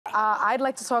I'd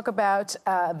like to talk about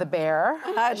The Bear.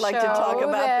 I'd like to talk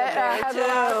about The Bear,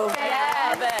 too.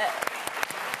 Yeah.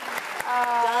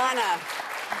 Donna.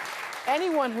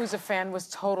 Anyone who's a fan was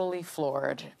totally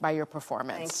floored by your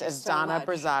performance as Donna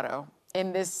Berzatto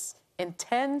in this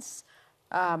intense,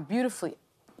 beautifully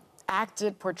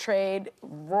acted, portrayed,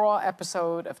 raw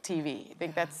episode of TV. I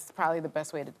think that's probably the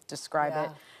best way to describe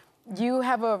it. You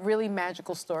have a really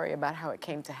magical story about how it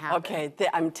came to happen. Okay,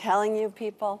 I'm telling you,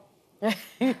 people,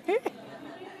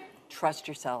 trust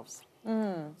yourselves.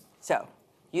 So,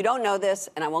 you don't know this,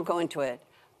 and I won't go into it.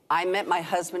 I met my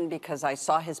husband because I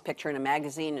saw his picture in a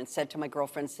magazine and said to my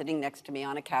girlfriend sitting next to me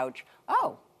on a couch,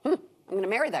 oh, I'm gonna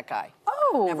marry that guy.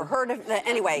 Oh. Never heard of that.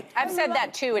 Anyway. I've said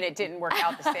that too, and it didn't work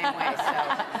out the same way, so.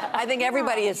 I think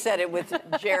everybody has said it with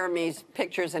Jeremy's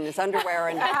pictures and his underwear,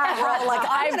 and we're all like,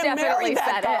 I'm gonna marry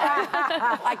that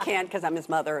guy. I can't, because I'm his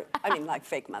mother. I mean, like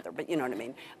fake mother, but you know what I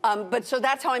mean. But so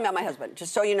that's how I met my husband.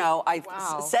 Just so you know, I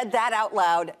said that out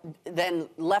loud, then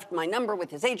left my number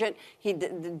with his agent. He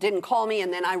didn't call me,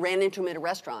 and then I ran into him at a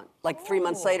restaurant, like 3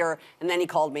 months later, and then he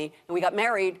called me, and we got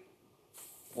married.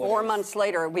 4 months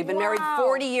later. We've been married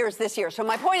 40 years this year. So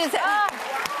my point is that...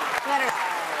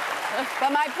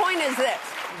 But my point is this.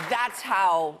 That's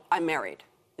how I'm married.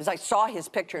 Is I saw his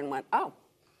picture and went, oh,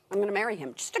 I'm going to marry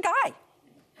him. Just a guy.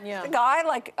 Yeah. Just a guy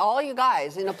like all you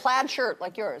guys in a plaid shirt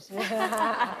like yours. He's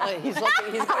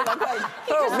looking, he's going like,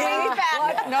 oh, me?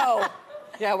 What? No.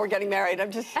 Yeah, we're getting married. I'm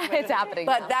just... It's happening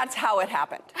But now. that's how it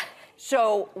happened.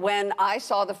 So when I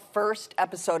saw the first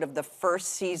episode of the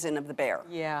first season of The Bear,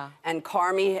 and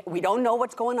Carmy, we don't know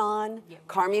what's going on.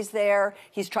 Carmy's there.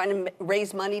 He's trying to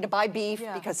raise money to buy beef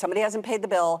because somebody hasn't paid the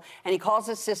bill, and he calls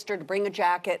his sister to bring a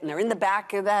jacket, and they're in the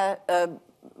back of the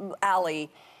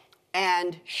alley,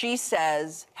 and she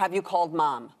says, have you called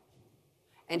Mom?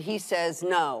 And he says,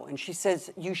 no. And she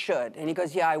says, you should. And he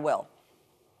goes, yeah, I will.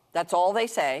 That's all they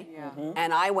say.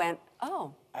 And I went,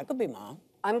 oh. I could be Mom.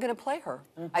 I'm going to play her.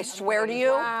 I swear to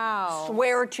you,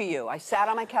 swear to you. I sat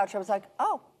on my couch, I was like,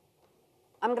 oh,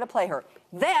 I'm going to play her.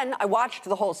 Then I watched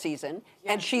the whole season,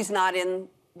 and she's not in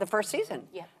the first season.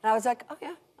 And I was like, oh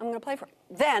yeah, I'm going to play for her.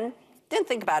 Then, didn't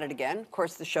think about it again. Of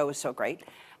course, the show was so great.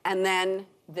 And then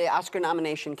the Oscar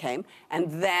nomination came, and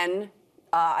then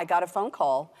I got a phone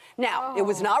call. Now, it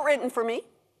was not written for me.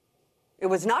 It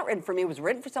was not written for me. It was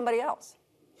written for somebody else.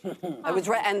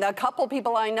 And a couple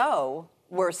people I know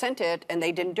were sent it, and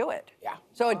they didn't do it.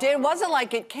 So it wasn't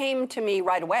like it came to me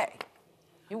right away.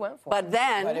 You went for it.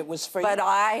 But it was for you.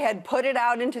 I had put it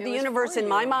out into the universe in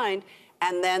my mind,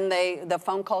 and then the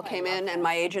phone call came in, and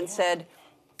my agent said,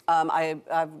 I've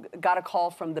got a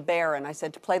call from The Bear, and I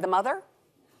said, to play the mother?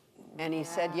 And he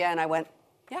said, yeah, and I went,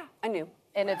 yeah, I knew.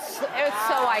 And it's so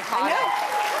iconic.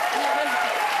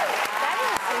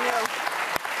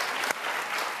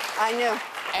 I knew.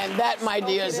 And that, my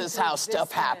dears, is how stuff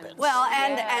happens. Well,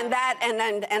 and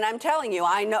I'm telling you,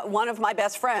 I know one of my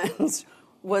best friends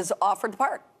was offered the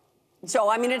part. So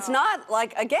I mean, it's not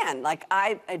like, again, like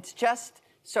it's just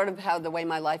sort of how the way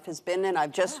my life has been, and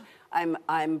I've just I'm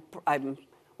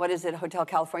what is it, Hotel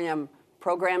California? I'm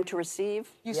programmed to receive.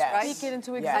 You speak it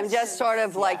into existence. I'm just sort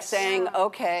of like saying,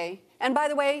 okay. And by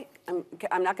the way,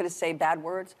 I'm not going to say bad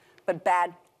words, but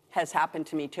bad has happened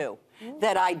to me too,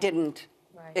 that I didn't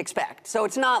expect. So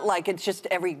it's not like it's just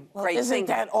every great thing. Isn't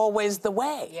that always the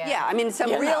way? Yeah, I mean, some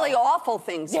really awful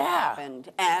things have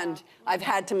happened, and I've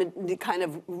had to kind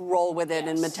of roll with it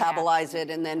and metabolize it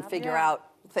and then figure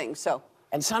out things, so.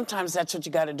 And sometimes that's what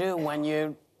you got to do when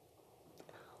you're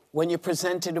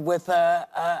presented with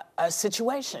a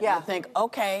situation. You think,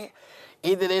 okay,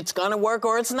 either it's going to work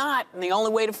or it's not, and the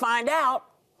only way to find out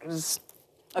is...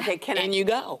 Okay, and you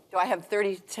go. Do I have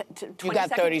 20 seconds? You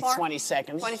got 20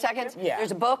 seconds. 20 seconds? Yeah.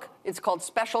 There's a book. It's called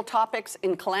Special Topics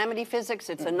in Calamity Physics.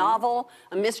 It's a novel,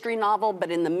 a mystery novel, but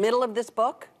in the middle of this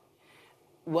book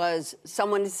was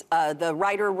the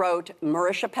writer wrote,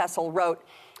 Marisha Pessel wrote,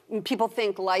 people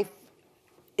think life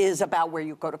is about where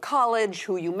you go to college,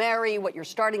 who you marry, what your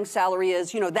starting salary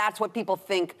is. You know, that's what people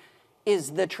think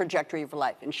is the trajectory of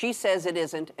life. And she says it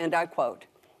isn't, and I quote,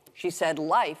 she said,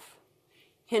 life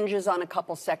hinges on a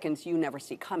couple seconds you never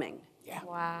see coming. Yeah.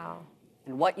 Wow.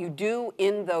 And what you do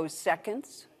in those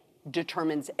seconds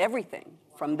determines everything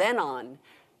from then on,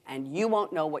 and you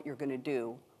won't know what you're going to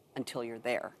do until you're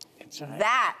there. That's right.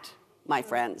 That, my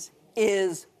friends,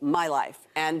 is my life.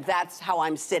 And that's how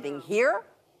I'm sitting here.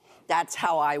 That's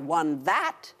how I won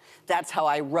that. That's how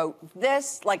I wrote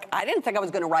this. Like, I didn't think I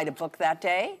was going to write a book that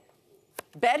day.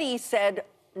 Betty said,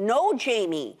 no,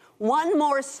 Jamie, one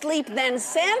more sleep than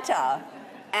Santa.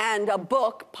 And a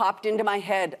book popped into my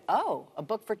head. Oh, a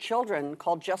book for children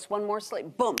called Just One More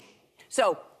Sleep. Boom.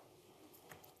 So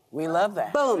We love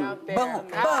that. Boom, boom, boom,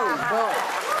 boom.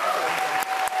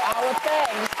 Our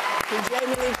thanks to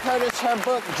Jamie Lee Curtis, her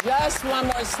book, Just One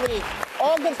More Sleep.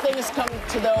 All Good Things Come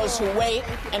to Those Who Wait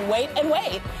and Wait and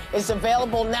Wait is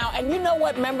available now. And you know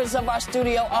what, members of our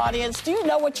studio audience? Do you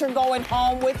know what you're going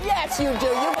home with? Yes, you do.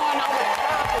 You're going home with a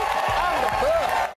copy